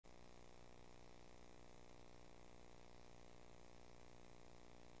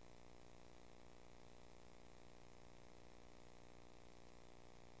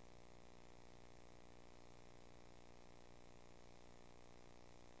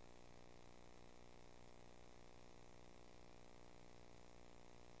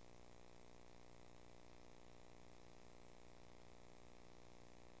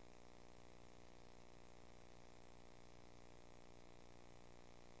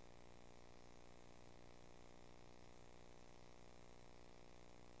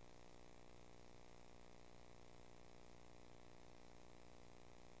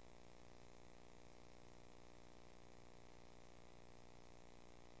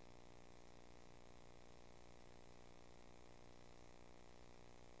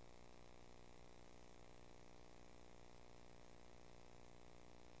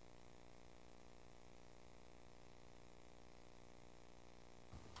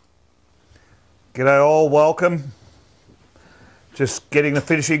G'day all, welcome. Just getting the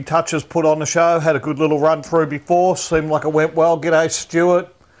finishing touches put on the show. Had a good little run through before, seemed like it went well. G'day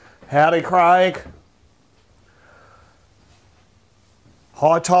Stuart. Howdy Craig.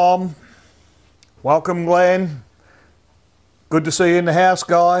 Hi Tom. Welcome Glenn. Good to see you in the house,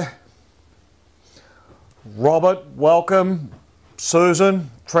 Guy. Robert, welcome. Susan,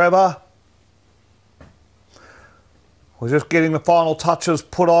 Trevor. We're just getting the final touches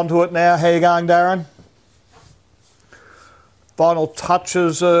put onto it now. How you going, Darren? Final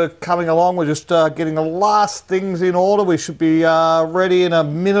touches are coming along. We're just getting the last things in order. We should be ready in a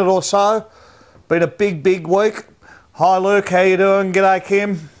minute or so. Been a big week. Hi Luke, how you doing? G'day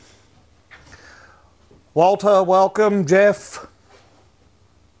Kim. Walter, welcome. Jeff.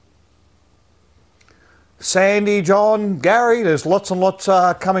 Sandy, John, Gary, there's lots and lots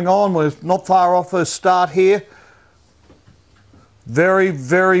coming on. We're not far off a start here.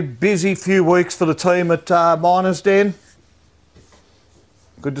 Very busy few weeks for the team at Miners Den.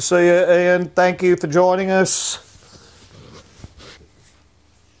 Good to see you, Ian. Thank you for joining us.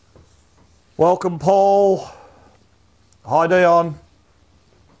 Welcome, Paul. Hi, Dion.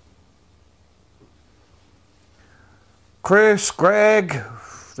 Chris, Greg.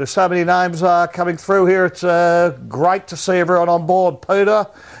 There's so many names coming through here. It's great to see everyone on board. Peter,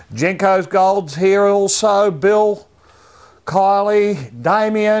 Jenko's Gold's here also. Bill, Kylie,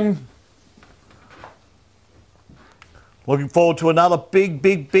 Damien. Looking forward to another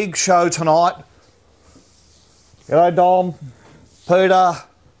big show tonight. G'day Dom, Peter,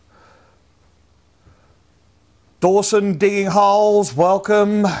 Dawson digging holes,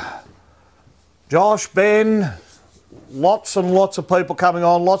 welcome. Josh, Ben, lots and lots of people coming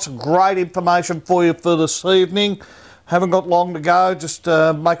on, lots of great information for you for this evening. Haven't got long to go, just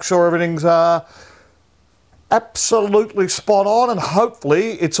make sure everything's absolutely spot on and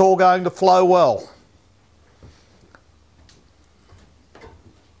hopefully it's all going to flow well.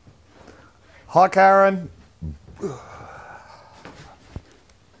 Hi Karen.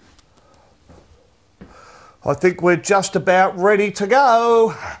 I think we're just about ready to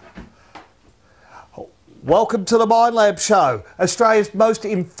go. Welcome to the Minelab Show, Australia's most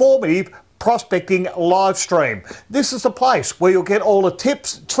informative prospecting live stream. This is the place where you'll get all the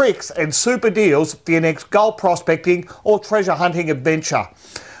tips, tricks and super deals for your next gold prospecting or treasure hunting adventure.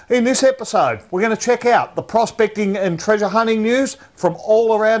 In this episode, we're going to check out the prospecting and treasure hunting news from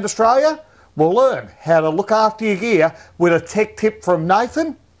all around Australia. We'll learn how to look after your gear with a tech tip from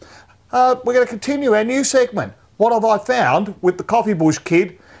Nathan. We're going to continue our new segment, What Have I Found with the Coffee Bush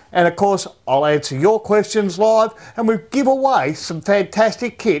Kid? And of course, I'll answer your questions live and we give away some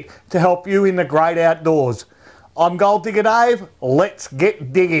fantastic kit to help you in the great outdoors. I'm Gold Digger Dave, let's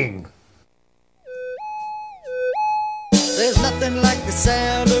get digging. There's nothing like the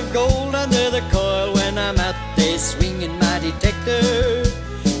sound of gold under the coil when I'm out there swinging my detector.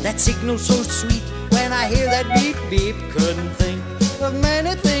 That signal so sweet when I hear that beep beep, couldn't think of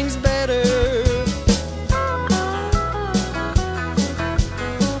many things better.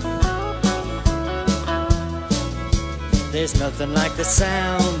 There's nothing like the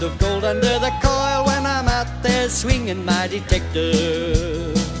sound of gold under the coil when I'm out there swinging my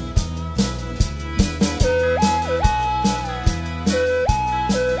detector.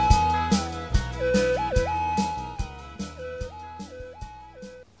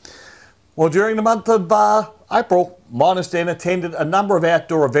 Well, during the month of April, Miners Den attended a number of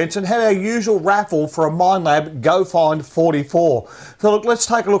outdoor events and had our usual raffle for a Minelab Go Find 44. So look, let's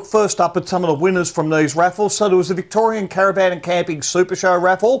take a look first up at some of the winners from these raffles. So there was the Victorian Caravan and Camping Super Show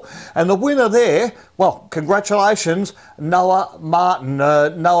raffle, and the winner there, well, congratulations, Noah Martin.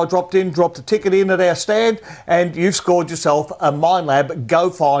 Noah dropped a ticket in at our stand, and you've scored yourself a Minelab Go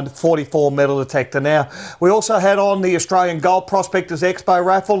Find 44 metal detector. Now, we also had on the Australian Gold Prospectors Expo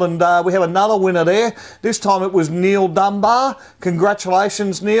raffle, and we have another winner there. This time it was Neil Dunbar.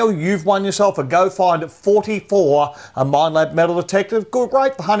 Congratulations, Neil. You've won yourself a Go Find 44, a Minelab metal detector.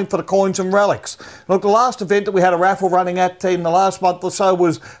 Great for hunting for the coins and relics. Look, the last event that we had a raffle running at in the last month or so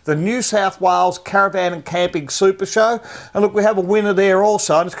was the New South Wales Caravan and Camping Super Show. And look, we have a winner there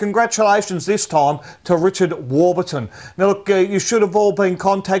also. And it's congratulations this time to Richard Warburton. Now look, you should have all been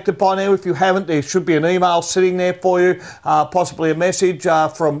contacted by now. If you haven't, there should be an email sitting there for you, possibly a message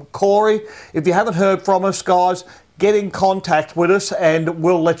from Corey. If you haven't heard from us, guys, get in contact with us and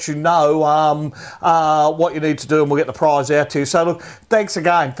we'll let you know what you need to do and we'll get the prize out to you. So look, thanks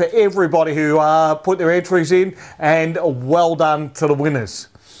again for everybody who put their entries in and well done to the winners.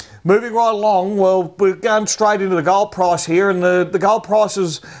 Moving right along, well, we're going straight into the gold price here, and the gold price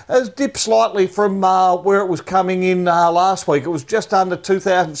has dipped slightly from where it was coming in last week. It was just under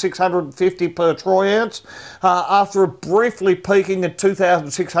 2,650 per troy ounce, after briefly peaking at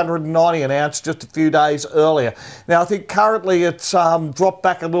 2,690 an ounce just a few days earlier. Now, I think currently it's dropped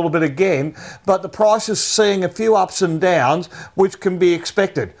back a little bit again, but the price is seeing a few ups and downs, which can be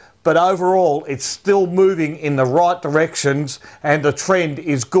expected. But overall, it's still moving in the right directions, and the trend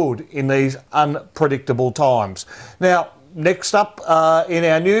is good in these unpredictable times. Now, next up in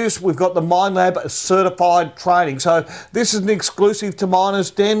our news, we've got the Minelab certified training. So this is an exclusive to Miners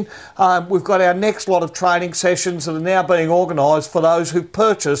Den. We've got our next lot of training sessions that are now being organised for those who've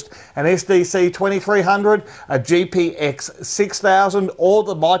purchased an SDC 2300, a GPX 6000 or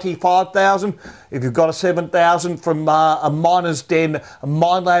the Mighty 5000. If you've got a 7000 from a Miners Den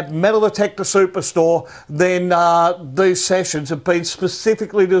Minelab Metal Detector Superstore, then these sessions have been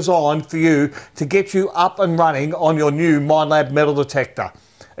specifically designed for you to get you up and running on your new Minelab Metal Detector.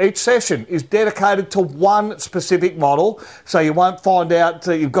 Each session is dedicated to one specific model, so you won't find out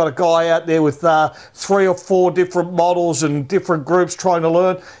that you've got a guy out there with 3 or 4 different models and different groups trying to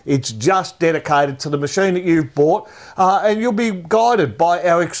learn. It's just dedicated to the machine that you've bought, and you'll be guided by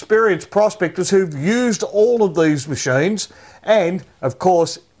our experienced prospectors who've used all of these machines. And of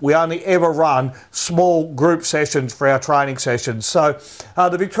course, we only ever run small group sessions for our training sessions. So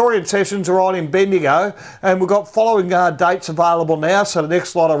the Victorian sessions are on in Bendigo, and we've got following dates available now. So the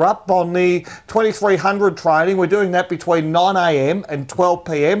next lot are up on the 2300 training. We're doing that between 9 AM and 12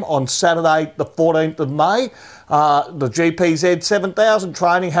 PM on Saturday the 14th of May. The GPZ 7000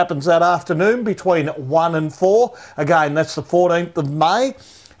 training happens that afternoon between 1 and 4. Again, that's the 14th of May.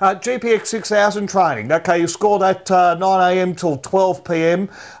 GPX 6000 training. Okay, you score that 9 AM till 12 PM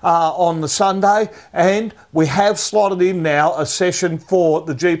on the Sunday, and we have slotted in now a session for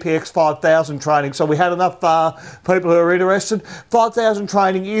the GPX 5000 training. So we had enough people who are interested. 5000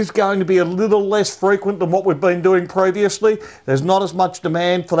 training is going to be a little less frequent than what we've been doing previously. There's not as much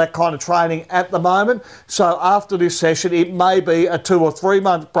demand for that kind of training at the moment. So after this session, it may be a 2 or 3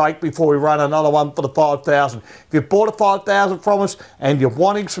 month break before we run another one for the 5000. If you've bought a 5000 from us and you're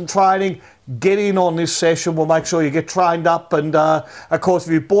wanting some training, get in on this session. We'll make sure you get trained up, and of course,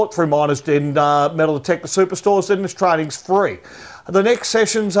 if you bought through Miners Den Metal Detector Superstores, then this training's free. The next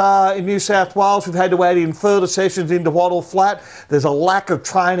sessions are in New South Wales. We've had to add in further sessions into Wattle Flat. There's a lack of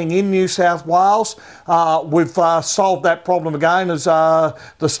training in New South Wales. We've solved that problem again as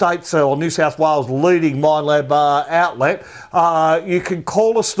the state's or New South Wales leading Minelab outlet. You can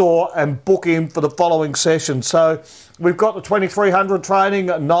call a store and book in for the following session. So we've got the 2300 training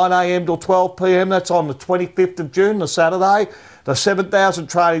at 9 AM till 12 PM. That's on the 25th of June, the Saturday. The 7000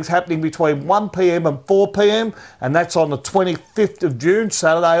 training is happening between 1 PM and 4 PM, and that's on the 25th of June,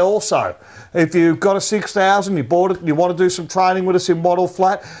 Saturday also. If you've got a 6000, you bought it, and you want to do some training with us in Wattle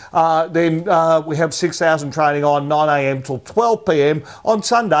Flat, then we have 6000 training on 9 AM till 12 PM on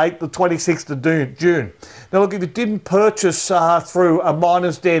Sunday, the 26th of June. Now look, if you didn't purchase through a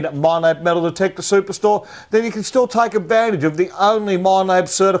Miners Den Minelab Metal Detector Superstore, then you can still take advantage of the only Minelab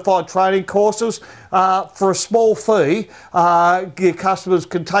certified training courses for a small fee. Your customers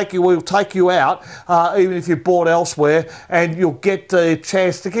can will take you out, even if you bought elsewhere, and you'll get the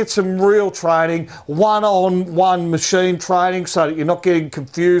chance to get some real training, one-on-one machine training, so that you're not getting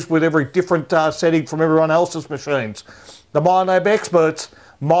confused with every different setting from everyone else's machines. The Minelab experts,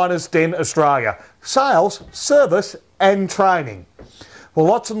 Miners Den Australia. Sales, service and training. Well,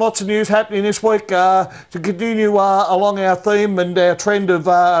 lots and lots of news happening this week. To continue along our theme and our trend of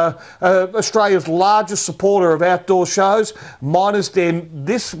Australia's largest supporter of outdoor shows, Miners Den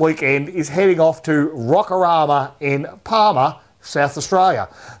this weekend is heading off to Rockorama in Palmer, South Australia.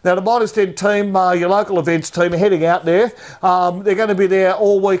 Now the Miners Den team, your local events team, are heading out there. They're going to be there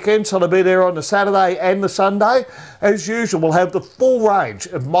all weekend, so they'll be there on the Saturday and the Sunday. As usual, we'll have the full range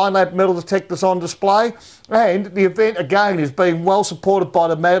of Minelab metal detectors on display, and the event again is being well supported by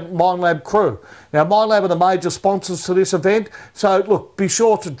the Minelab crew. Now Minelab are the major sponsors to this event, so look, be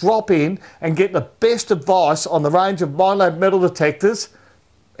sure to drop in and get the best advice on the range of Minelab metal detectors.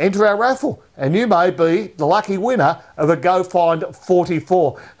 Enter our raffle, and you may be the lucky winner of a Go Find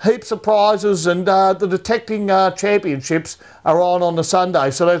 44. Heaps of prizes, and the detecting championships are on the Sunday,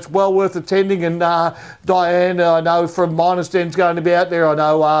 so that's well worth attending. And Diane, I know from Miners Den's going to be out there. I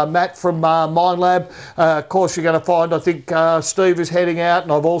know Matt from Minelab. Of course, you're going to find, I think Steve is heading out,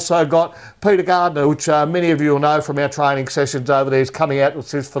 and I've also got Peter Gardner, which many of you will know from our training sessions over there, is coming out to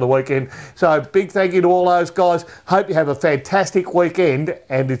assist for the weekend. So big thank you to all those guys. Hope you have a fantastic weekend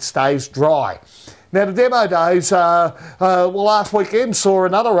and it stays dry. Now the demo days, well, last weekend saw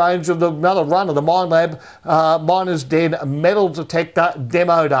another run of the Minelab Miners Den Metal Detector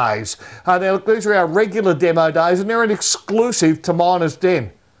demo days. Now look, these are our regular demo days and they're an exclusive to Miners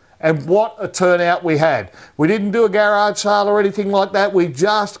Den. And what a turnout we had. We didn't do a garage sale or anything like that. We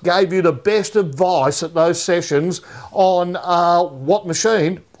just gave you the best advice at those sessions on what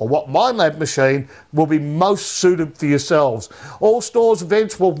machine or what Minelab machine will be most suited for yourselves. All stores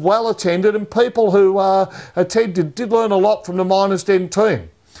events were well attended and people who attended did learn a lot from the Miners Den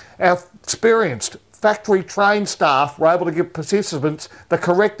team. Our experienced factory trained staff were able to give participants the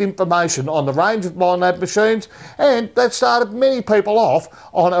correct information on the range of Minelab machines, and that started many people off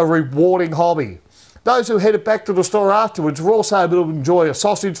on a rewarding hobby. Those who headed back to the store afterwards were also able to enjoy a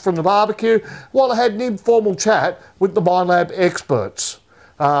sausage from the barbecue while they had an informal chat with the Minelab experts.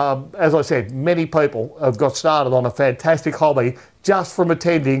 As I said, many people have got started on a fantastic hobby just from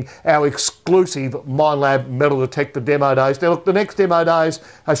attending our exclusive Minelab Metal Detector demo days. Now look, the next demo days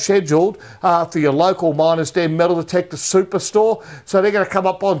are scheduled for your local Miners Den Metal Detector Superstore. So they're going to come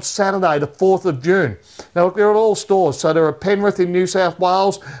up on Saturday the 4th of June. Now look, they're at all stores. So they're at Penrith in New South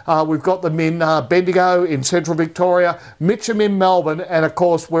Wales. We've got them in Bendigo in Central Victoria, Mitcham in Melbourne, and of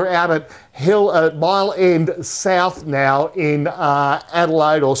course we're out at Mile End South now in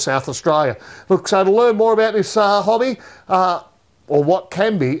Adelaide or South Australia. Look, so to learn more about this hobby, or what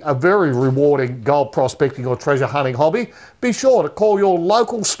can be a very rewarding gold prospecting or treasure hunting hobby, be sure to call your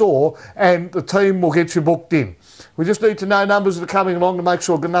local store and the team will get you booked in. We just need to know numbers that are coming along to make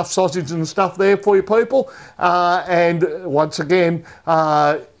sure we've got enough sausage and stuff there for you people. And once again,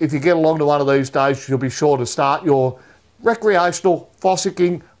 if you get along to one of these days, you'll be sure to start your recreational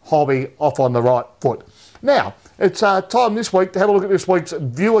fossicking hobby off on the right foot. Now, it's time this week to have a look at this week's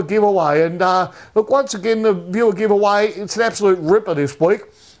viewer giveaway. And look, once again, the viewer giveaway, it's an absolute ripper this week.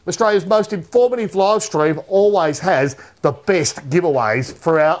 Australia's most informative live stream always has the best giveaways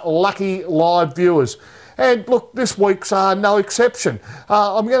for our lucky live viewers. And look, this week's no exception.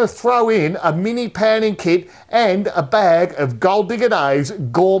 I'm going to throw in a mini panning kit and a bag of Gold Digger Days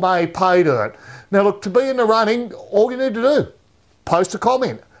gourmet pay dirt. Now look, to be in the running, all you need to do, post a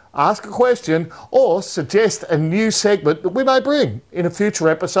comment, ask a question, or suggest a new segment that we may bring in a future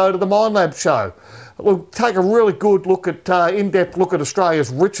episode of the Minelab show. We'll take a really good look at, in-depth look at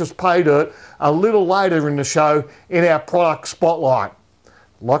Australia's richest pay dirt a little later in the show in our product spotlight.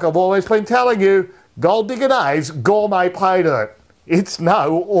 Like I've always been telling you, Gold Digger Days gourmet pay dirt. It's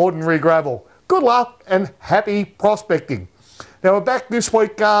no ordinary gravel. Good luck and happy prospecting. Now we're back this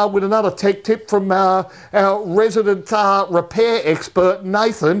week with another tech tip from our resident repair expert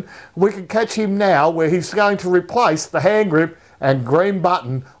Nathan. We can catch him now where he's going to replace the hand grip and green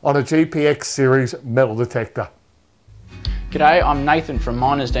button on a GPX series metal detector. G'day, I'm Nathan from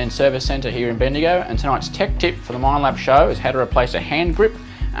Miners Den Service Centre here in Bendigo, and tonight's tech tip for the Minelab show is how to replace a hand grip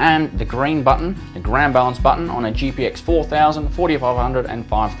and the green button, the ground balance button on a GPX 4000, 4500 and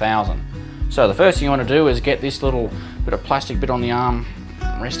 5000. So the first thing you want to do is get this little bit of plastic bit on the arm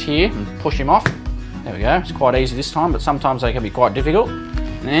rest here and push him off. There we go, it's quite easy this time, but sometimes they can be quite difficult.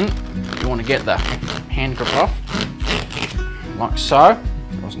 And then you want to get the hand grip off, like so.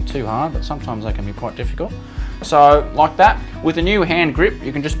 It wasn't too hard, but sometimes they can be quite difficult. So like that, with a new hand grip,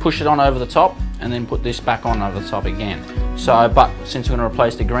 you can just push it on over the top and then put this back on over the top again. So, but since we're going to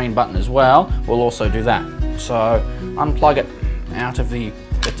replace the green button as well, we'll also do that. So unplug it out of the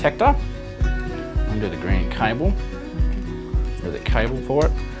detector, undo the green cable, do the cable for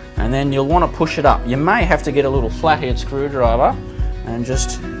it, and then you'll want to push it up. You may have to get a little flathead screwdriver and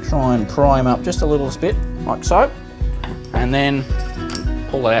just try and pry him up just a little bit, like so, and then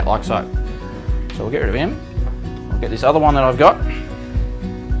pull it out like so. So we'll get rid of him. I'll get this other one that I've got,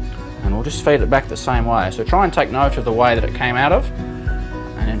 and we'll just feed it back the same way. So try and take note of the way that it came out of,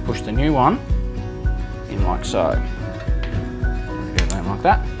 and then push the new one in like so. Get that like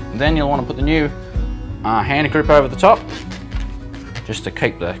that. And then you'll want to put the new hand grip over the top, just to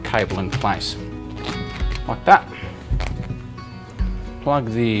keep the cable in place, like that. Plug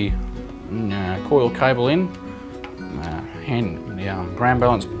the coil cable in, the ground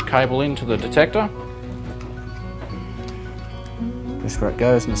balance cable into the detector, just where it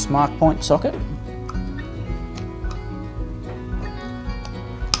goes in the smart point socket.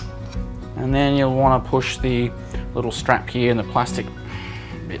 And then you'll want to push the little strap here and the plastic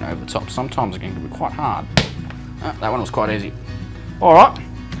bit over the top. Sometimes it can be quite hard. That one was quite easy. Alright,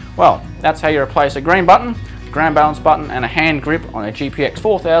 well, that's how you replace a green button, ground balance button and a hand grip on a GPX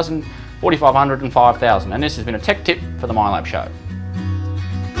 4000, 4500 and 5000. And this has been a tech tip for the Minelab show.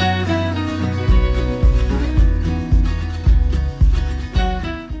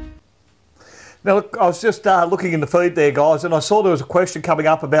 Now, look, I was just looking in the feed there, guys, and I saw there was a question coming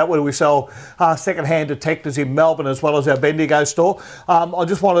up about whether we sell second-hand detectors in Melbourne as well as our Bendigo store. I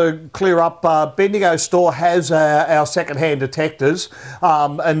just want to clear up, Bendigo store has our second-hand detectors,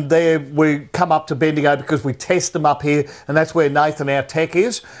 and there we come up to Bendigo because we test them up here, and that's where Nathan, our tech,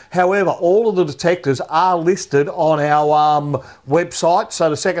 is. However, all of the detectors are listed on our website,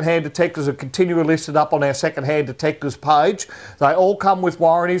 so the second-hand detectors are continually listed up on our second-hand detectors page. They all come with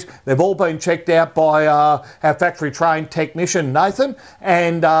warranties. They've all been checked out by our factory trained technician Nathan,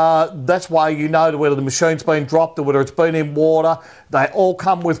 and that's why you know whether the machine's been dropped or whether it's been in water. They all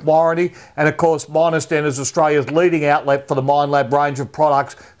come with warranty, and of course Minus Den is Australia's leading outlet for the Minelab range of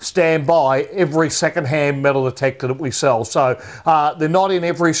products. Stand by every second-hand metal detector that we sell. So they're not in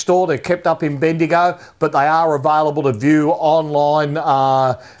every store, they're kept up in Bendigo, but they are available to view online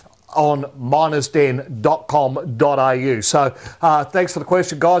on minusden.com.au. So thanks for the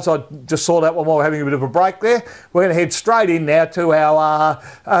question, guys. I just saw that one while we're having a bit of a break there. We're going to head straight in now to our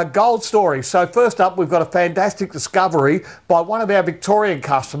gold story. So first up, we've got a fantastic discovery by one of our Victorian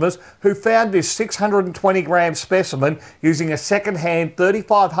customers who found this 620 gram specimen using a second-hand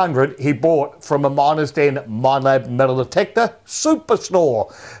 3500 he bought from a Minus Den Minelab Metal Detector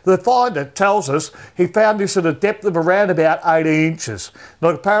Superstore. The finder tells us he found this at a depth of around about 80 inches.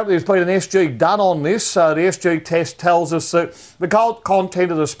 Now, apparently there's been an SG done on this, so the SG test tells us that the gold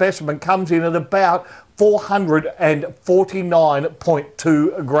content of the specimen comes in at about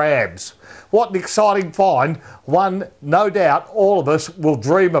 449.2 grams. What an exciting find, one no doubt all of us will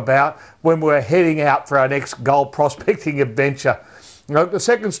dream about when we're heading out for our next gold prospecting adventure. Now, the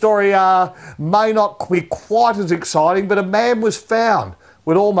second story may not be quite as exciting, but a man was found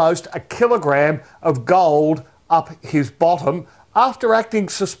with almost a kilogram of gold up his bottom after acting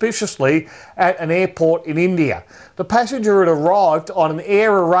suspiciously at an airport in India. The passenger had arrived on an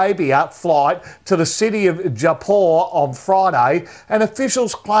Air Arabia flight to the city of Jaipur on Friday, and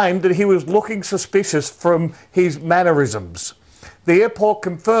officials claimed that he was looking suspicious from his mannerisms. The airport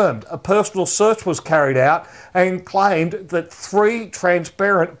confirmed a personal search was carried out and claimed that 3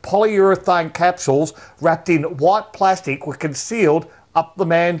 transparent polyurethane capsules wrapped in white plastic were concealed up the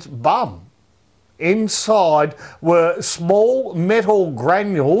man's bum. Inside were small metal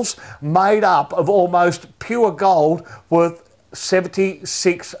granules made up of almost pure gold worth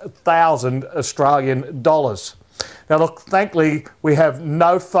 76,000 Australian dollars. Now look, thankfully we have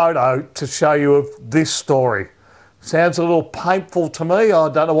no photo to show you of this story. Sounds a little painful to me. I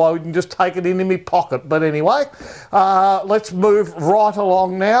don't know why we didn't just take it into my pocket. But anyway, let's move right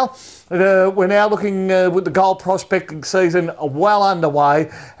along now. We're now looking with the gold prospecting season well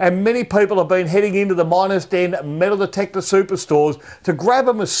underway, and many people have been heading into the Minus Den Metal Detector Superstores to grab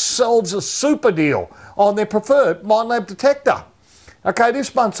themselves a super deal on their preferred Minelab detector. Okay,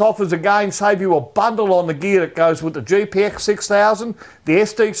 this month's offers again save you a bundle on the gear that goes with the GPX 6000, the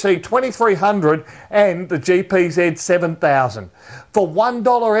SDC 2300 and the GPZ 7000. For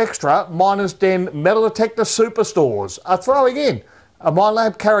 $1 extra, Minus Den Metal Detector Superstores are throwing in a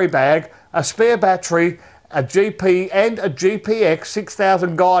Minelab carry bag, a spare battery, a GP and a GPX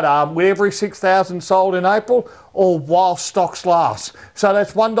 6000 guide arm with every 6000 sold in April, or while stocks last. So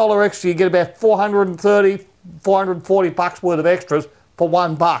that's $1 extra, you get about 440 bucks worth of extras for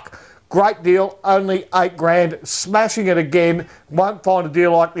 $1. Great deal, only 8 grand, smashing it again. Won't find a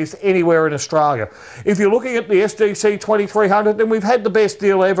deal like this anywhere in Australia. If you're looking at the SDC 2300, then we've had the best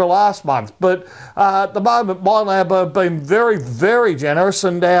deal ever last month. But at the moment, Minelab have been very, very generous,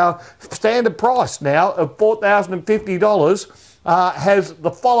 and our standard price now of $4,050 has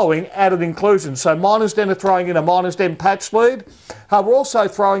the following added inclusions. So Minus Den are throwing in a Minus Den patch lead. We're also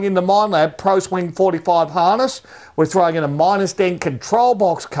throwing in the Minelab Pro Swing 45 harness. We're throwing in a Minus Den control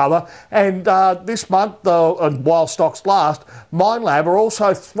box cover, and this month, and while stocks last, Minelab are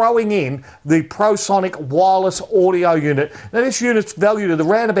also throwing in the ProSonic wireless audio unit. Now this unit's valued at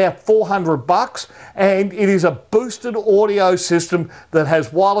around about 400 bucks, and it is a boosted audio system that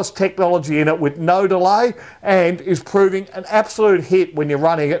has wireless technology in it with no delay, and is proving an absolute hit when you're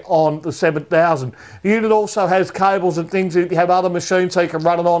running it on the 7000. The unit also has cables and things that if you have other machines, so you can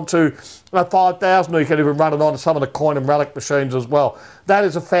run it on to a 5000, or you can even run it on to some of the coin and relic machines as well. That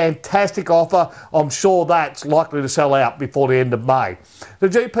is a fantastic offer. I'm sure that's likely to sell out before the end of May. The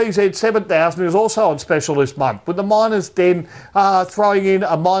GPZ 7000 is also on special this month, with the Minus Den throwing in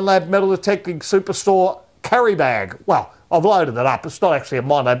a Minelab Metal Detecting Superstore carry bag. Well, I've loaded it up. It's not actually a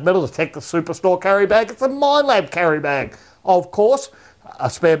Minelab Metal Detector Superstore carry bag. It's a Minelab carry bag. Of course, a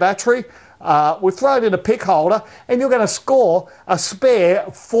spare battery, we've thrown in a pick holder, and you're going to score a spare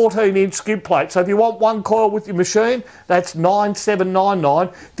 14-inch skid plate. So if you want one coil with your machine, that's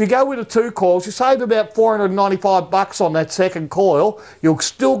 $9,799. If you go with the 2 coils, you save about $495 on that second coil. You'll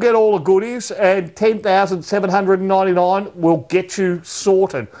still get all the goodies, and $10,799 will get you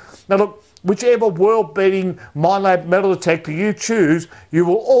sorted. Now look, whichever world-beating Minelab metal detector you choose, you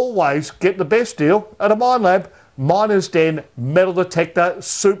will always get the best deal at a Minelab Miners Den Metal Detector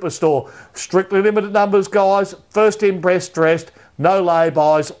Superstore. Strictly limited numbers, guys. First in, best dressed. No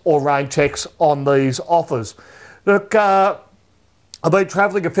lay-bys or rain checks on these offers. Look, I've been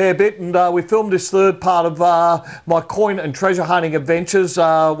travelling a fair bit, and we filmed this third part of my coin and treasure hunting adventures,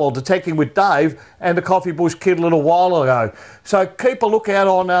 well, detecting with Dave and the Coffee Bush Kid a little while ago. So keep a lookout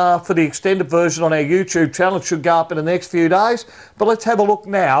on for the extended version on our YouTube channel. It should go up in the next few days. But let's have a look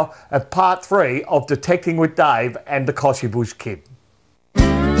now at part 3 of Detecting with Dave and the Coffee Bush Kid.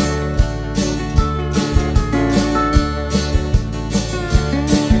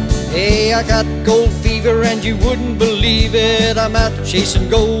 Hey, I got gold fever and you wouldn't believe it. I'm out chasing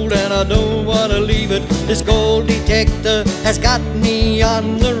gold and I don't want to leave it. This gold detector has got me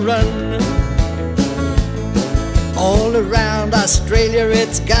on the run. All around Australia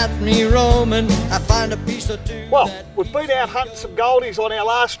it's got me roaming. I find a piece or two. Well, we've been out hunting some goldies on our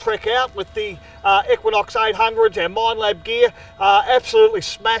last trek out with the Equinox 800s, our Minelab gear. Absolutely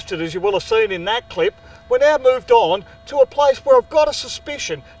smashed it, as you will have seen in that clip. We're now moved on to a place where I've got a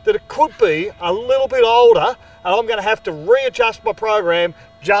suspicion that it could be a little bit older, and I'm going to have to readjust my program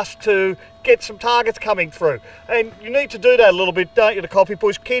just to get some targets coming through. And you need to do that a little bit, don't you, the Coffee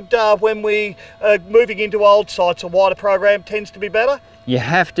Bush Kid, when we are moving into old sites? A wider program tends to be better? You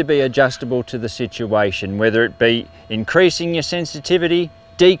have to be adjustable to the situation, whether it be increasing your sensitivity,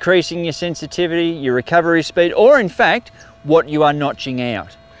 decreasing your sensitivity, your recovery speed, or in fact, what you are notching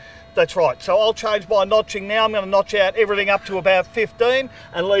out. That's right, so I'll change my notching now. I'm going to notch out everything up to about 15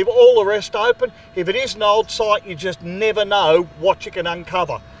 and leave all the rest open. If it is an old site, you just never know what you can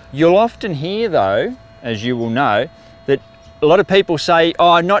uncover. You'll often hear though, as you will know, that a lot of people say,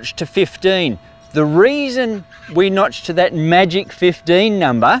 oh, I notched to 15. The reason we notch to that magic 15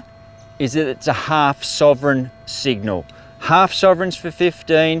 number is that it's a half sovereign signal. Half sovereigns for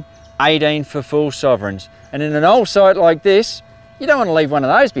 15, 18 for full sovereigns. And in an old site like this, you don't want to leave one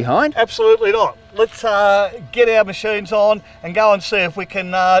of those behind. Absolutely not. Let's get our machines on and go and see if we can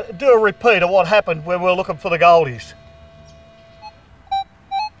do a repeat of what happened when we were looking for the goldies.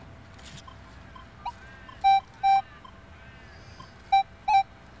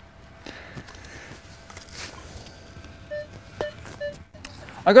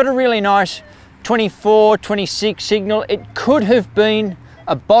 I got a really nice 24, 26 signal. It could have been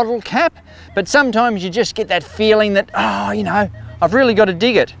a bottle cap, but sometimes you just get that feeling that, oh, you know, I've really got to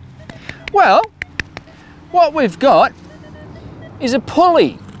dig it. Well, what we've got is a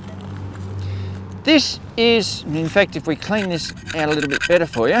pulley. This is, in fact, if we clean this out a little bit better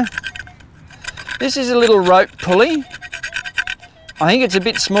for you, this is a little rope pulley. I think it's a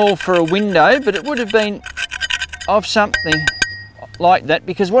bit small for a window, but it would have been of something like that,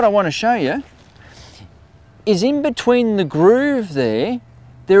 because what I want to show you is in between the groove there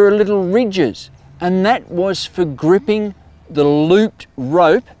are little ridges, and that was for gripping the looped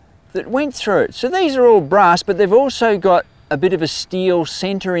rope that went through it. So these are all brass, but they've also got a bit of a steel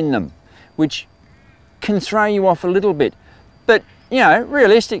center in them, which can throw you off a little bit. But, you know,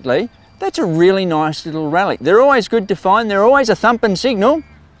 realistically, that's a really nice little relic. They're always good to find. They're always a thumping signal,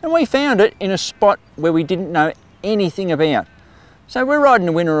 and we found it in a spot where we didn't know anything about. So we're riding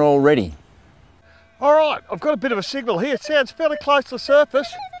a winner already. All right, I've got a bit of a signal here. It sounds fairly close to the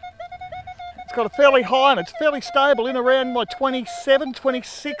surface. It's got a fairly high and it's fairly stable in around my 27,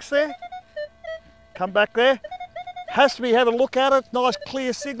 26 there. Come back there. Has to be having a look at it. Nice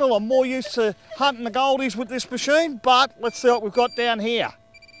clear signal. I'm more used to hunting the goldies with this machine, but let's see what we've got down here.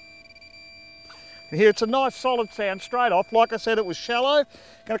 And here it's a nice solid sound straight off. Like I said, it was shallow.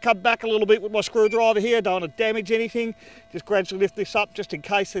 Going to come back a little bit with my screwdriver here. Don't want to damage anything. Just gradually lift this up just in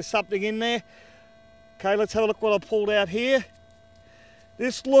case there's something in there. Okay, let's have a look what I pulled out here.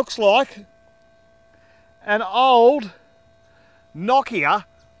 This looks like an old Nokia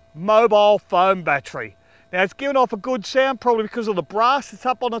mobile phone battery. Now it's given off a good sound, probably because of the brass that's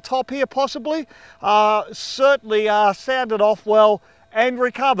up on the top here, possibly. Certainly sounded off well and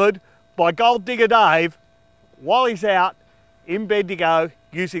recovered by Gold Digger Dave while he's out in Bendigo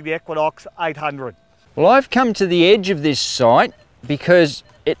using the Equinox 800. Well, I've come to the edge of this site because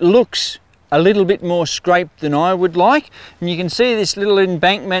it looks a little bit more scraped than I would like, and you can see this little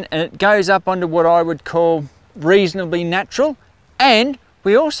embankment, and it goes up onto what I would call reasonably natural and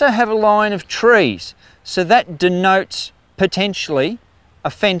We also have a line of trees, so that denotes potentially a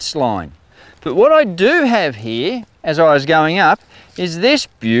fence line. But what I do have here, as I was going up, is this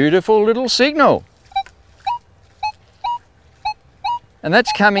beautiful little signal. And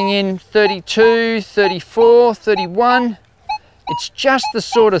that's coming in 32, 34, 31. It's just the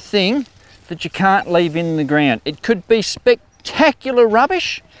sort of thing that you can't leave in the ground. It could be spectacular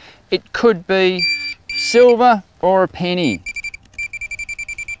rubbish. It could be silver or a penny.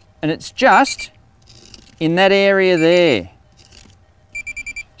 And it's just in that area there.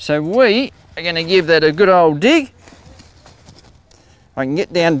 So we are going to give that a good old dig. I can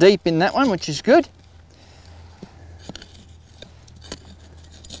get down deep in that one, which is good.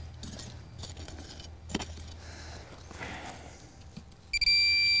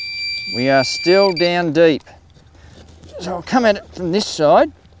 We are still down deep. So I'll come at it from this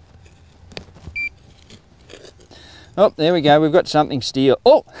side. Oh, there we go, we've got something steel.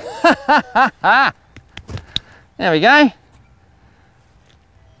 Oh, there we go.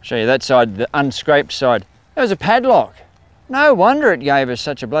 Show you that side, the unscraped side. That was a padlock. No wonder it gave us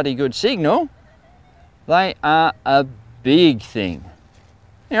such a bloody good signal. They are a big thing.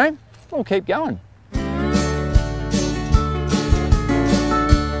 Anyway, we'll keep going.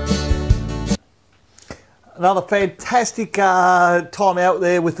 Another fantastic time out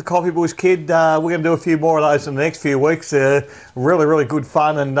there with the Coffee Boys Kid. We're going to do a few more of those in the next few weeks. Really, really good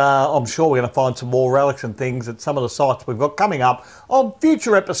fun, and I'm sure we're going to find some more relics and things at some of the sites we've got coming up on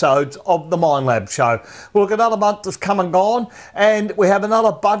future episodes of the Minelab Show. Well, look, another month has come and gone, and we have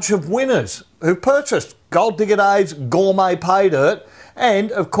another bunch of winners who purchased Gold Digger Dave's Gourmet Pay Dirt.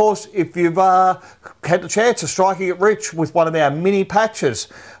 And of course, if you've had the chance of striking it rich with one of our mini patches,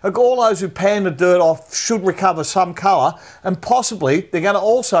 all those who pan the dirt off should recover some colour, and possibly they're going to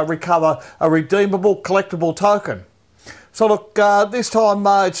also recover a redeemable collectible token. So look, this time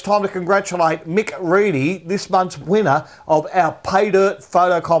it's time to congratulate Mick Reedy, this month's winner of our Pay Dirt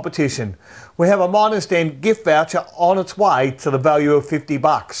photo competition. We have a Miners Den gift voucher on its way to the value of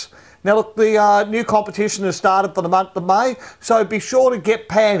 $50. Now look, the new competition has started for the month of May, so be sure to get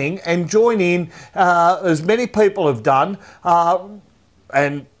panning and join in as many people have done,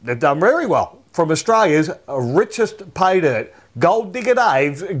 and they've done very well, from Australia's richest pay dirt. Gold Digger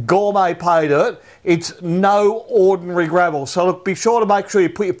Dave's Gourmet Pay Dirt. It's no ordinary gravel. So look, be sure to make sure you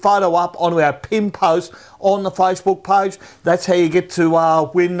put your photo up onto our pin post on the Facebook page. That's how you get to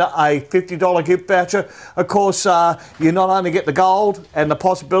win a $50 gift voucher. Of course, you not only get the gold and the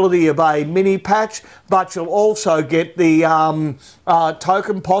possibility of a mini patch, but you'll also get the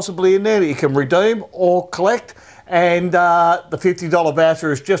token possibly in there that you can redeem or collect. And the $50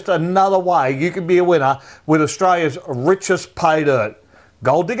 voucher is just another way you can be a winner with Australia's richest pay dirt.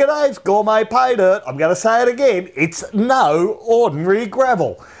 Gold Digger Dave's Gourmet Pay Dirt. I'm going to say it again. It's no ordinary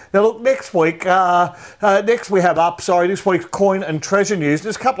gravel. Now look, next week, this week's Coin and Treasure News.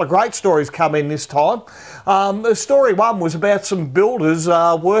 There's a couple of great stories come in this time. Story one was about some builders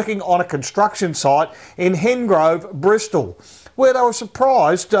working on a construction site in Hengrove, Bristol, where they were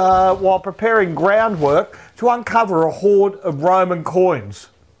surprised while preparing groundwork to uncover a hoard of Roman coins.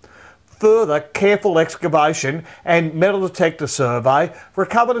 Further careful excavation and metal detector survey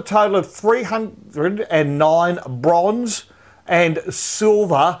recovered a total of 309 bronze and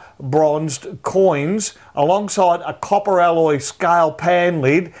silver bronzed coins, alongside a copper alloy scale pan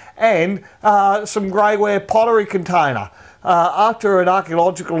lid and some greyware pottery container. After an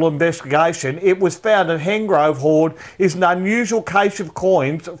archaeological investigation, it was found that Hengrove hoard is an unusual cache of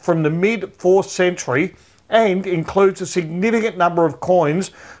coins from the mid-4th century and includes a significant number of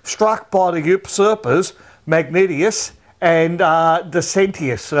coins struck by the usurpers Magnentius and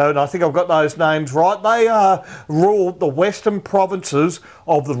Decentius. And I think I've got those names right. They ruled the western provinces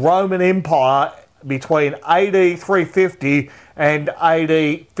of the Roman Empire between AD 350 and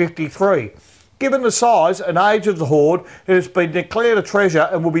AD 53. Given the size and age of the hoard, it has been declared a treasure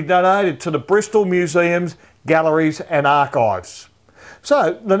and will be donated to the Bristol Museums, Galleries and Archives.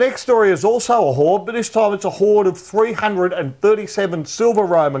 So, the next story is also a hoard, but this time it's a hoard of 337 silver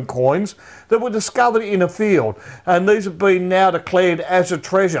Roman coins that were discovered in a field, and these have been now declared as a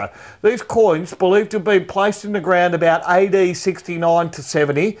treasure. These coins, believed to have been placed in the ground about AD 69 to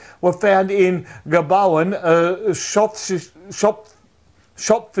 70, were found in Gaboan,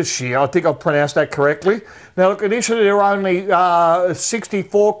 Shropshire, I think I've pronounced that correctly. Now look, initially there were only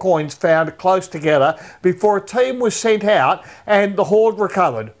 64 coins found close together before a team was sent out and the hoard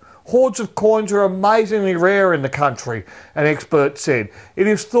recovered. Hoards of coins are amazingly rare in the country, an expert said. It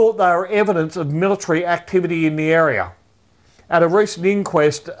is thought they are evidence of military activity in the area. At a recent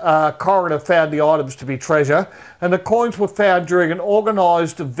inquest, a coroner found the items to be treasure, and the coins were found during an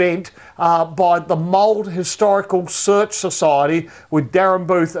organised event by the Mould Historical Search Society, with Darren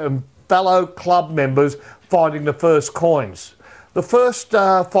Booth and fellow club members finding the first coins. The first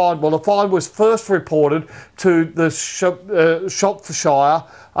the find was first reported to the Shropshire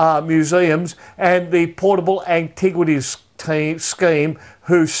Museums and the Portable Antiquities Scheme,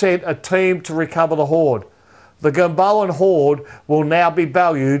 who sent a team to recover the hoard. The Gumboan hoard will now be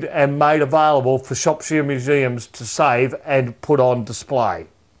valued and made available for Shropshire Museums to save and put on display.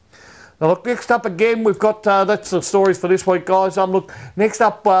 Now look, next up again, we've got, that's the stories for this week, guys. Look, next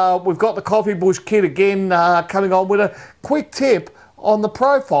up, we've got the Coffee Bush Kid again coming on with a quick tip on the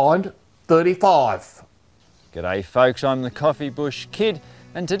ProFind 35. G'day folks, I'm the Coffee Bush Kid,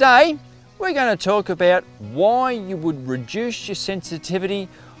 and today we're going to talk about why you would reduce your sensitivity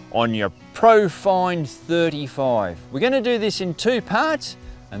on your ProFind 35. We're going to do this in two parts,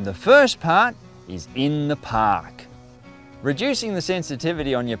 and the first part is in the park. Reducing the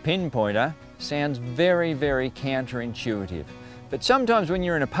sensitivity on your pinpointer sounds very, very counterintuitive, but sometimes when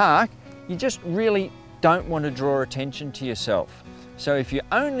you're in a park, you just really don't want to draw attention to yourself. So if you're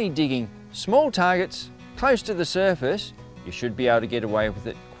only digging small targets close to the surface, you should be able to get away with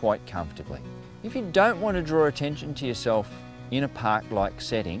it quite comfortably. If you don't want to draw attention to yourself in a park-like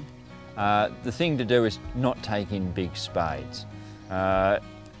setting, the thing to do is not take in big spades.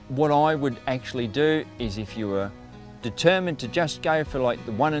 What I would actually do is, if you were determined to just go for like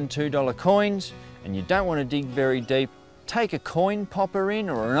the $1 and $2 coins and you don't want to dig very deep, take a coin popper in,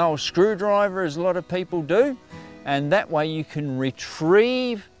 or an old screwdriver, as a lot of people do, and that way you can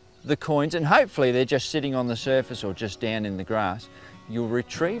retrieve the coins, and hopefully they're just sitting on the surface or just down in the grass. You'll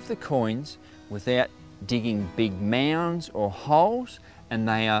retrieve the coins without digging big mounds or holes, and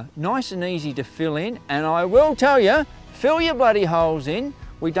they are nice and easy to fill in. And I will tell you, fill your bloody holes in.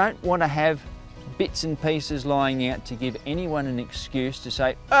 We don't want to have bits and pieces lying out to give anyone an excuse to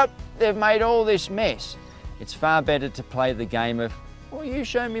say, oh, they've made all this mess. It's far better to play the game of, well, you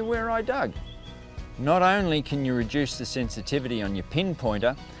show me where I dug. Not only can you reduce the sensitivity on your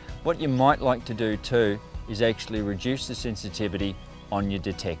pinpointer, what you might like to do too is actually reduce the sensitivity on your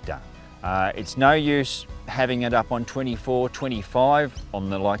detector. It's no use having it up on 24, 25 on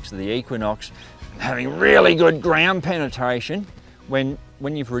the likes of the Equinox, having really good ground penetration. When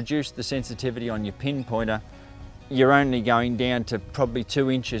you've reduced the sensitivity on your pinpointer, you're only going down to probably 2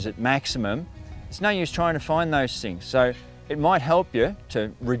 inches at maximum. It's no use trying to find those things. So it might help you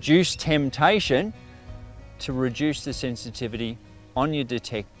to reduce temptation to reduce the sensitivity on your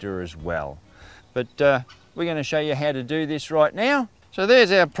detector as well. But we're going to show you how to do this right now. So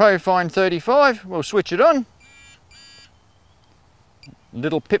there's our ProFind 35. We'll switch it on.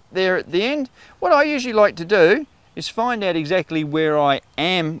 Little pip there at the end. What I usually like to do is find out exactly where I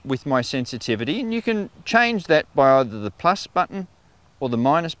am with my sensitivity, and you can change that by either the plus button or the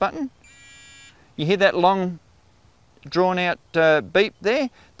minus button. You hear that long drawn out beep there?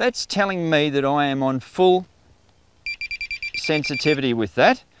 That's telling me that I am on full sensitivity with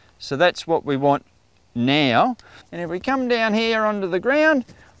that. So that's what we want now. And if we come down here onto the ground,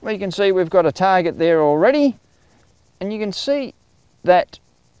 we can see we've got a target there already, and you can see that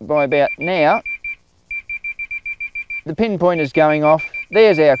by about now the pinpointer's going off.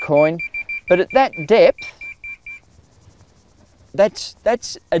 There's our coin, but at that depth,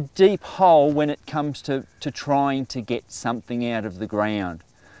 that's a deep hole when it comes to trying to get something out of the ground.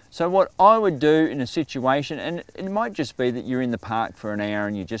 So what I would do in a situation, and it might just be that you're in the park for an hour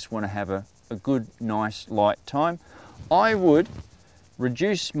and you just want to have a good, nice, light time, I would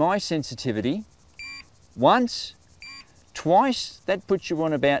reduce my sensitivity once, twice. That puts you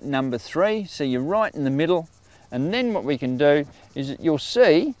on about number 3, so you're right in the middle. And then what we can do is that you'll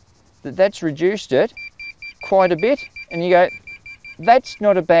see that that's reduced it quite a bit, and you go, that's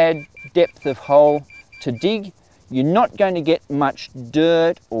not a bad depth of hole to dig. You're not going to get much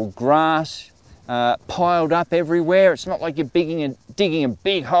dirt or grass piled up everywhere. It's not like you're digging a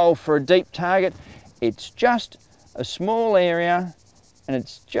big hole for a deep target. It's just a small area, and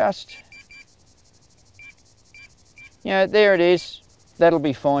it's just, you know, there it is. That'll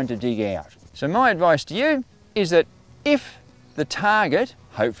be fine to dig out. So my advice to you is that if the target,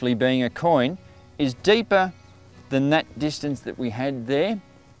 hopefully being a coin, is deeper than that distance that we had there,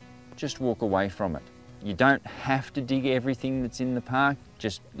 just walk away from it. You don't have to dig everything that's in the park.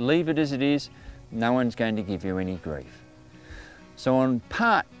 Just leave it as it is. No one's going to give you any grief. So on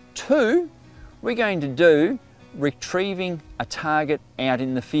part 2, we're going to do retrieving a target out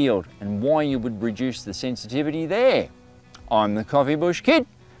in the field and why you would reduce the sensitivity there. I'm the Coffee Bush Kid,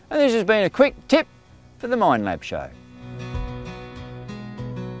 and this has been a quick tip for the Minelab Show.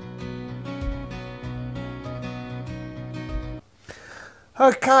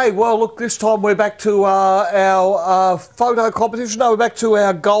 Okay, well look, this time we're back to our photo competition. No, we're back to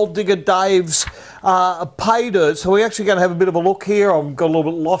our Gold Digger Dave's pay dirt. So we're actually going to have a bit of a look here. I've got a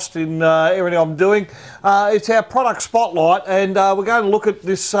little bit lost in everything I'm doing. It's our product spotlight, and we're going to look at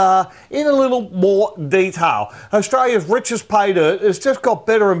this in a little more detail. Australia's richest pay dirt has just got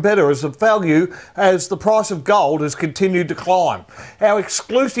better and better as the value, as the price of gold has continued to climb. Our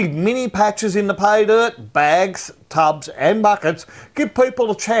exclusive mini patches in the pay dirt, bags, tubs and buckets give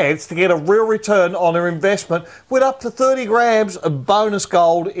people a chance to get a real return on their investment with up to 30 grams of bonus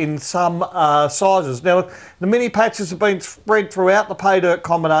gold in some sizes. Now, the mini patches have been spread throughout the pay dirt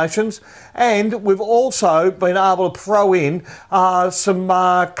combinations, and we've also been able to throw in some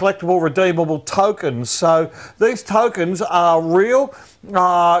collectible redeemable tokens. So these tokens are real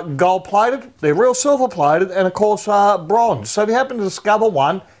gold plated, they're real silver plated, and of course bronze. So if you happen to discover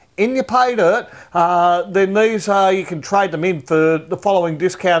one in your pay dirt, then these you can trade them in for the following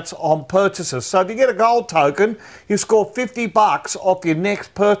discounts on purchases. So if you get a gold token, you score $50 off your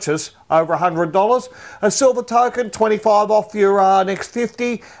next purchase over $100. A silver token, 25 off your next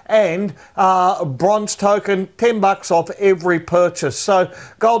 50, and a bronze token, $10 off every purchase. So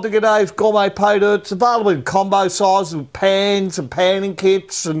Gold Digger Dave's Gourmet Pay Dirt, it's available in combo sizes with pans and panning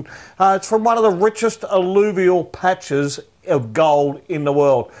kits, and it's from one of the richest alluvial patches of gold in the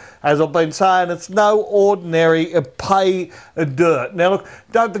world. As I've been saying, it's no ordinary pay dirt. Now look,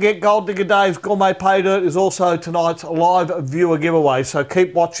 don't forget Gold Digger Dave's Gourmet Pay Dirt is also tonight's live viewer giveaway, so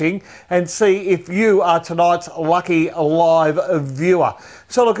keep watching and see if you are tonight's lucky live viewer.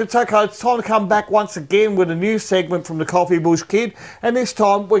 So look, it's okay, it's time to come back once again with a new segment from the Coffee Bush Kid, and this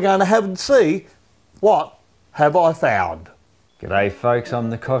time we're going to have and see what have I found. G'day folks,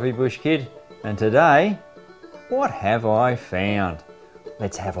 I'm the Coffee Bush Kid, and today, what have I found?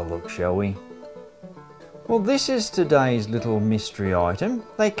 Let's have a look, shall we? Well, this is today's little mystery item.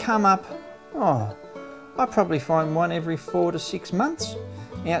 They come up, I probably find one every 4 to 6 months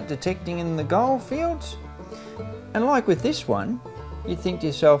out detecting in the gold fields. And like with this one, you'd think to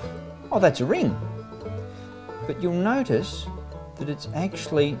yourself, oh, that's a ring. But you'll notice that it's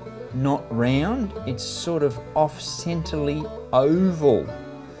actually not round, it's sort of off-centerly oval.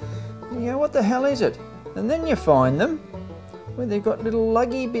 You go, what the hell is it? And then you find them where they've got little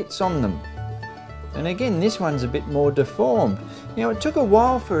luggy bits on them. And again, this one's a bit more deformed. You know, it took a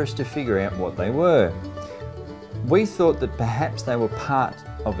while for us to figure out what they were. We thought that perhaps they were part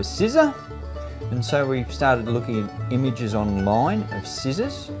of a scissor, and so we started looking at images online of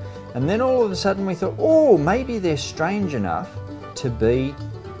scissors, and then all of a sudden we thought, oh, maybe they're strange enough to be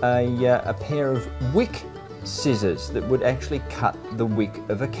a pair of wick scissors that would actually cut the wick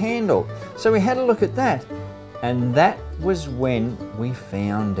of a candle. So we had a look at that, and that was when we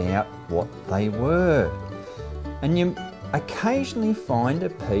found out what they were. And you occasionally find a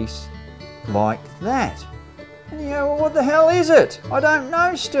piece like that, and you go, well, what the hell is it? I don't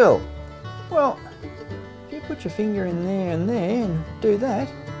know still. Well, if you put your finger in there and do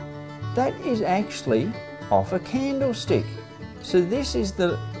that, that is actually off a candlestick. So this is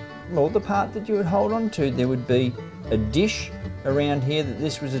the part that you would hold on to. There would be a dish around here that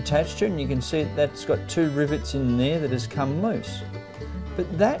this was attached to, and you can see that's got 2 rivets in there that has come loose.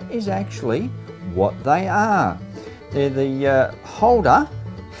 But that is actually what they are. They're the holder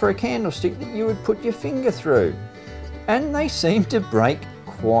for a candlestick that you would put your finger through, and they seem to break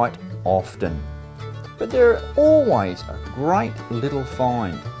quite often. But they're always a great little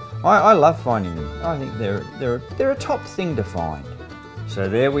find. I love finding them. I think they're a top thing to find. So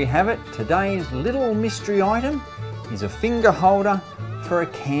there we have it. Today's little mystery item is a finger holder for a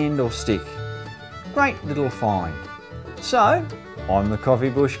candlestick. Great little find. So, I'm the Coffee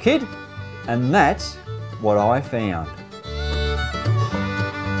Bush Kid, and that's what I found.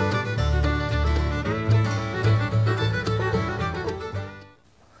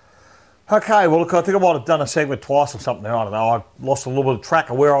 Okay, well look, I think I might have done a segment twice or something there, I don't know, I lost a little bit of track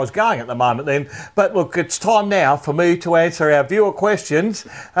of where I was going at the moment then. But look, it's time now for me to answer our viewer questions,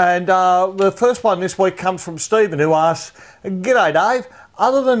 and the first one this week comes from Stephen, who asks, G'day Dave,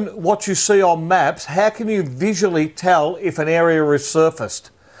 other than what you see on maps, how can you visually tell if an area is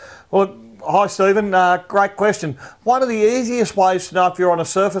surfaced? Well, hi Stephen, great question. One of the easiest ways to know if you're on a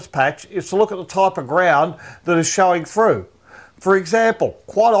surface patch is to look at the type of ground that is showing through. For example,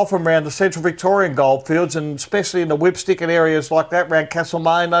 quite often around the central Victorian goldfields, and especially in the whipstick and areas like that, around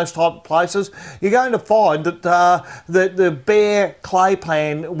Castlemaine, those type of places, you're going to find that the bare clay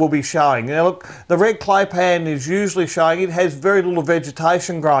pan will be showing. Now look, the red clay pan is usually showing, it has very little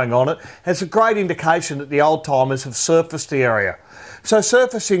vegetation growing on it, and it's a great indication that the old timers have surfaced the area. So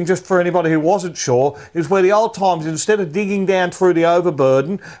surfacing, just for anybody who wasn't sure, is where the old timers, instead of digging down through the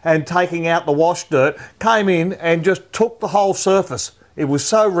overburden and taking out the wash dirt, came in and just took the whole surface. It was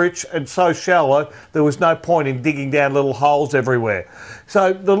so rich and so shallow, there was no point in digging down little holes everywhere.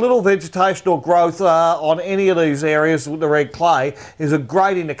 So the little vegetational growth on any of these areas with the red clay is a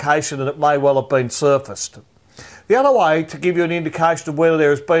great indication that it may well have been surfaced. The other way to give you an indication of whether there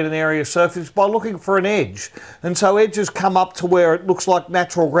has been an area surfaced is by looking for an edge. And so edges come up to where it looks like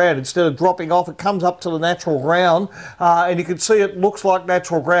natural ground. Instead of dropping off, it comes up to the natural ground, and you can see it looks like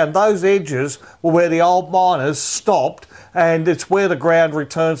natural ground. Those edges were where the old miners stopped, and it's where the ground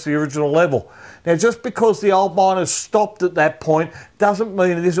returns to the original level. Now, just because the old miners stopped at that point doesn't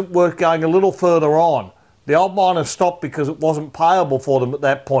mean it isn't worth going a little further on. The old miners stopped because it wasn't payable for them at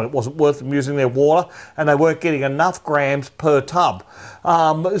that point. It wasn't worth them using their water, and they weren't getting enough grams per tub.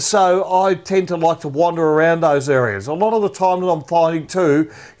 So I tend to like to wander around those areas. A lot of the time that I'm finding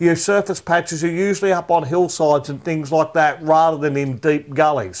too, your surface patches are usually up on hillsides and things like that rather than in deep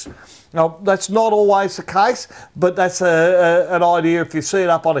gullies. Now, that's not always the case, but that's an idea. If you see it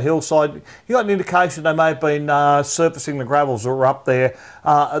up on a hillside, you got an indication they may have been surfacing the gravels that were up there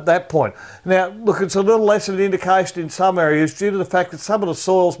at that point. Now, look, it's a little less of an indication in some areas due to the fact that some of the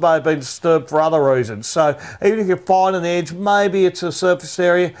soils may have been disturbed for other reasons. So even if you find an edge, maybe it's a surface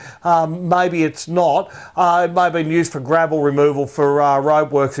area, maybe it's not. It may have been used for gravel removal for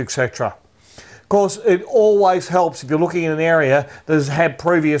roadworks, etc. Of course, it always helps if you're looking in an area that has had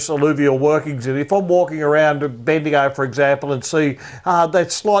previous alluvial workings in it. If I'm walking around Bendigo, for example, and see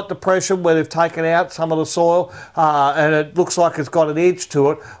that slight depression where they've taken out some of the soil and it looks like it's got an edge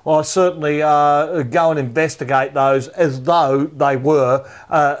to it, well, I certainly go and investigate those as though they were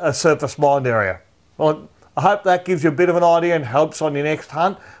a surface mined area. Well, I hope that gives you a bit of an idea and helps on your next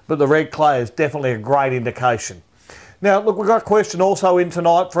hunt, but the red clay is definitely a great indication. Now, look, we've got a question also in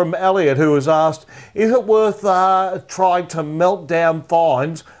tonight from Elliot, who has asked, is it worth trying to melt down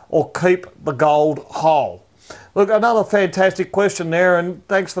fines or keep the gold whole? Look, another fantastic question there, and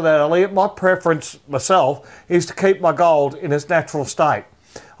thanks for that, Elliot. My preference, myself, is to keep my gold in its natural state.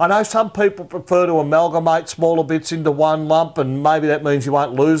 I know some people prefer to amalgamate smaller bits into one lump, and maybe that means you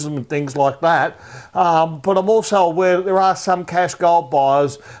won't lose them and things like that. But I'm also aware that there are some cash gold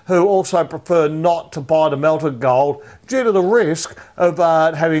buyers who also prefer not to buy the melted gold due to the risk of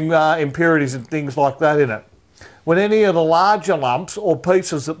having impurities and things like that in it. When any of the larger lumps or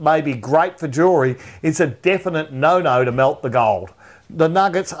pieces that may be great for jewellery, it's a definite no-no to melt the gold. The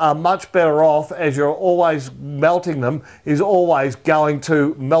nuggets are much better off, as you're always melting them, is always going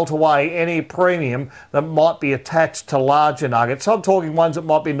to melt away any premium that might be attached to larger nuggets. So I'm talking ones that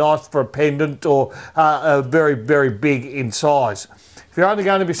might be nice for a pendant or very, very big in size. If you're only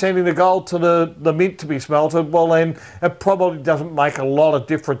going to be sending the gold to the mint to be smelted, well then it probably doesn't make a lot of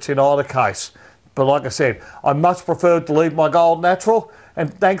difference in either case. But like I said, I much prefer to leave my gold natural.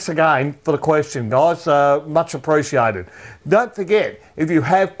 And thanks again for the question, guys. Much appreciated. Don't forget, if you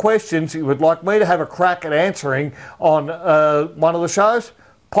have questions you would like me to have a crack at answering on one of the shows,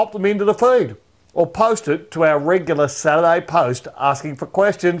 pop them into the feed or post it to our regular Saturday post asking for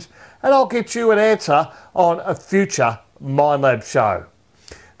questions, and I'll get you an answer on a future Minelab show.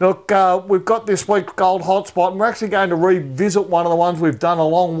 Look, we've got this week's Gold Hotspot, and we're actually going to revisit one of the ones we've done a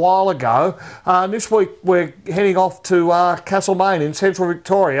long while ago. This week we're heading off to Castlemaine in central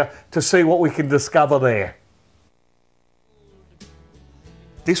Victoria to see what we can discover there.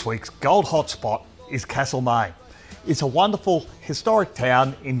 This week's Gold Hotspot is Castlemaine. It's a wonderful historic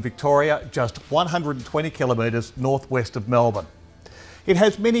town in Victoria, just 120 kilometres northwest of Melbourne. It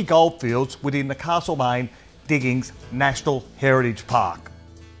has many goldfields within the Castlemaine Diggings National Heritage Park.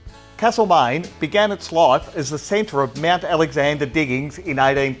 Castlemaine began its life as the centre of Mount Alexander diggings in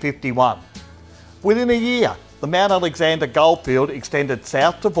 1851. Within a year, the Mount Alexander goldfield extended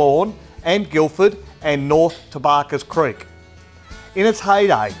south to Vaughan and Guildford and north to Barker's Creek. In its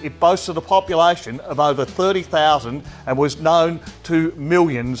heyday, it boasted a population of over 30,000 and was known to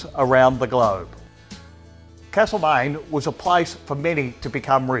millions around the globe. Castlemaine was a place for many to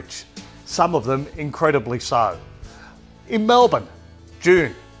become rich, some of them incredibly so. In Melbourne,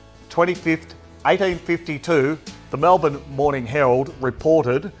 June 25th, 1852, the Melbourne Morning Herald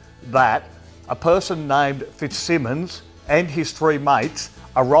reported that a person named Fitzsimmons and his three mates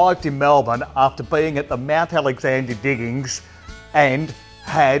arrived in Melbourne after being at the Mount Alexander diggings and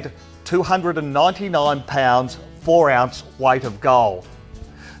had 299 pounds 4 ounce weight of gold.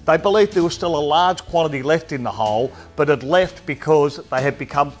 They believed there was still a large quantity left in the hole, but had left because they had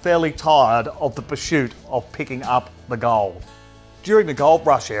become fairly tired of the pursuit of picking up the gold. During the gold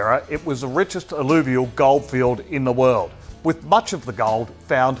rush era, it was the richest alluvial goldfield in the world. with much of the gold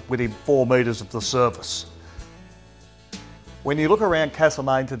found within 4 metres of the surface. When you look around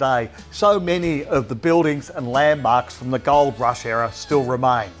Castlemaine today, so many of the buildings and landmarks from the gold rush era still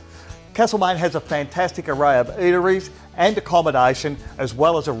remain. Castlemaine has a fantastic array of eateries and accommodation, as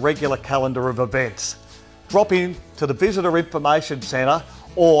well as a regular calendar of events. Drop in to the Visitor Information Centre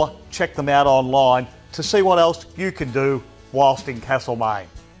or check them out online to see what else you can do whilst in Castlemaine.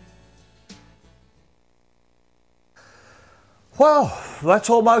 Well, that's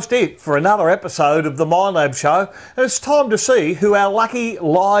almost it for another episode of the Minelab Show. And it's time to see who our lucky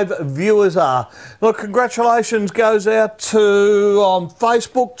live viewers are. Look, congratulations goes out to, on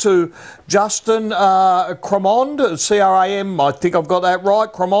Facebook, to Justin Cremond, C-R-A-M, I think I've got that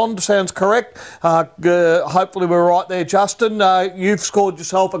right. Cremond sounds correct. Hopefully we're right there, Justin. You've scored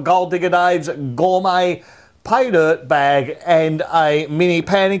yourself a Gold Digger Dave's Gourmet pay dirt bag and a mini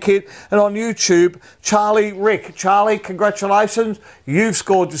panning kit. And on YouTube, Charlie Rick. Charlie, congratulations. You've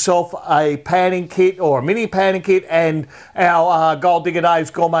scored yourself a panning kit or a mini panning kit and our Gold Digger Dave's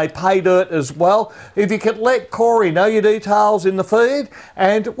Gourmet pay dirt as well. If you could let Corey know your details in the feed,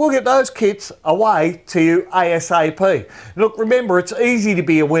 and we'll get those kits away to you ASAP. Look, remember, it's easy to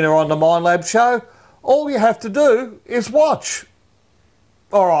be a winner on the Minelab Show. All you have to do is watch.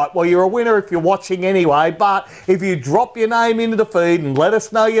 Alright, well, you're a winner if you're watching anyway, but if you drop your name into the feed and let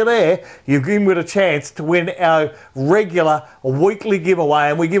us know you're there, you've given it a chance to win our regular weekly giveaway,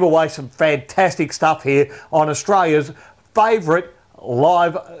 and we give away some fantastic stuff here on Australia's favourite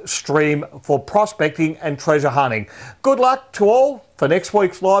live stream for prospecting and treasure hunting. Good luck to all for next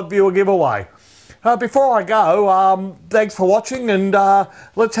week's live viewer giveaway. Before I go, thanks for watching, and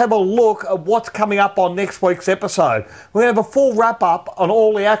let's have a look at what's coming up on next week's episode. We're going to have a full wrap-up on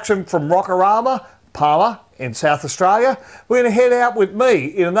all the action from Rockorama, Palmer in South Australia. We're going to head out with me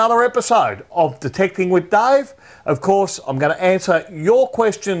in another episode of Detecting with Dave. Of course, I'm going to answer your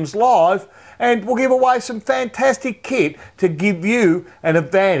questions live, and we'll give away some fantastic kit to give you an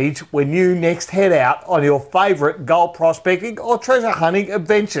advantage when you next head out on your favourite gold prospecting or treasure hunting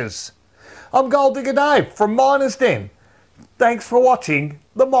adventures. I'm Gold Digger Dave from Miner's Den. Thanks for watching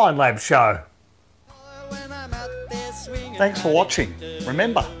the Minelab Show. Thanks for watching.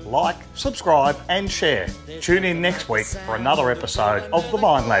 Remember, like, subscribe and share. Tune in next week for another episode of the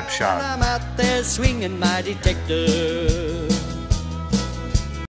Minelab Show. I'm out there swinging my detector.